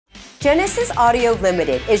Genesis Audio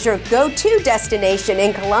Limited is your go-to destination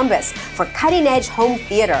in Columbus for cutting-edge home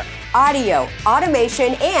theater, audio,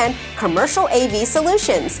 automation, and commercial AV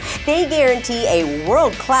solutions. They guarantee a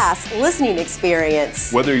world-class listening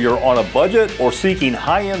experience. Whether you're on a budget or seeking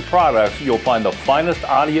high-end products, you'll find the finest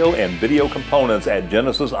audio and video components at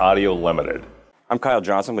Genesis Audio Limited. I'm Kyle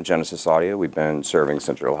Johnson with Genesis Audio. We've been serving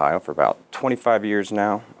Central Ohio for about 25 years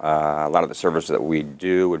now. A lot of the services that we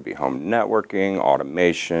do would be home networking,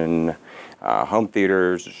 automation, home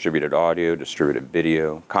theaters, distributed audio, distributed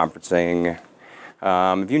video, conferencing.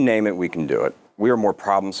 If you name it, we can do it. We are more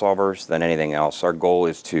problem solvers than anything else. Our goal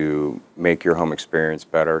is to make your home experience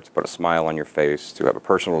better, to put a smile on your face, to have a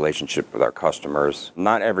personal relationship with our customers.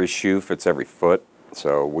 Not every shoe fits every foot.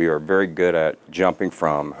 So we are very good at jumping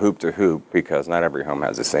from hoop to hoop because not every home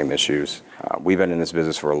has the same issues. We've been in this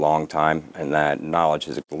business for a long time, and that knowledge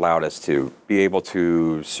has allowed us to be able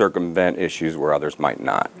to circumvent issues where others might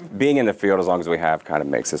not. Being in the field as long as we have kind of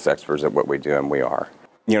makes us experts at what we do, and we are.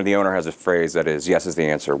 You know, the owner has a phrase that is, yes is the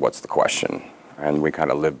answer, what's the question? And we kind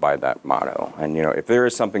of live by that motto. And you know, if there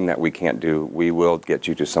is something that we can't do, we will get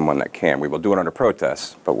you to someone that can. We will do it under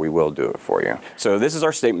protest, but we will do it for you. So this is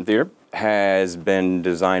our statement theater. Has been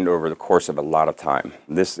designed over the course of a lot of time.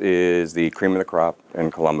 This is the cream of the crop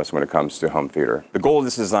in Columbus when it comes to home theater. The goal of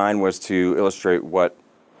this design was to illustrate what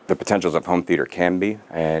the potentials of home theater can be,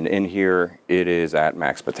 and in here it is at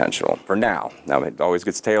max potential for now. Now it always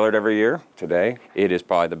gets tailored every year. Today it is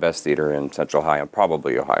probably the best theater in Central Ohio,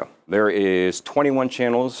 probably Ohio. There is 21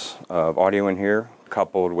 channels of audio in here,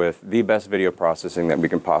 coupled with the best video processing that we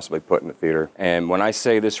can possibly put in the theater. And when I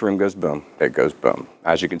say this room goes boom, it goes boom.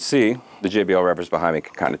 As you can see, the JBL reference behind me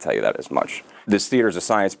can kind of tell you that as much. This theater is a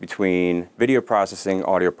science between video processing,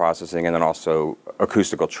 audio processing, and then also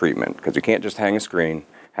acoustical treatment, because you can't just hang a screen,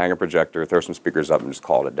 hang a projector, throw some speakers up, and just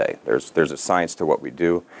call it a day. There's a science to what we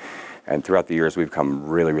do. And throughout the years, we've become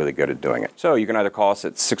really, really good at doing it. So you can either call us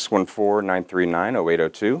at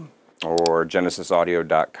 614-939-0802 or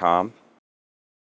genesisaudio.com.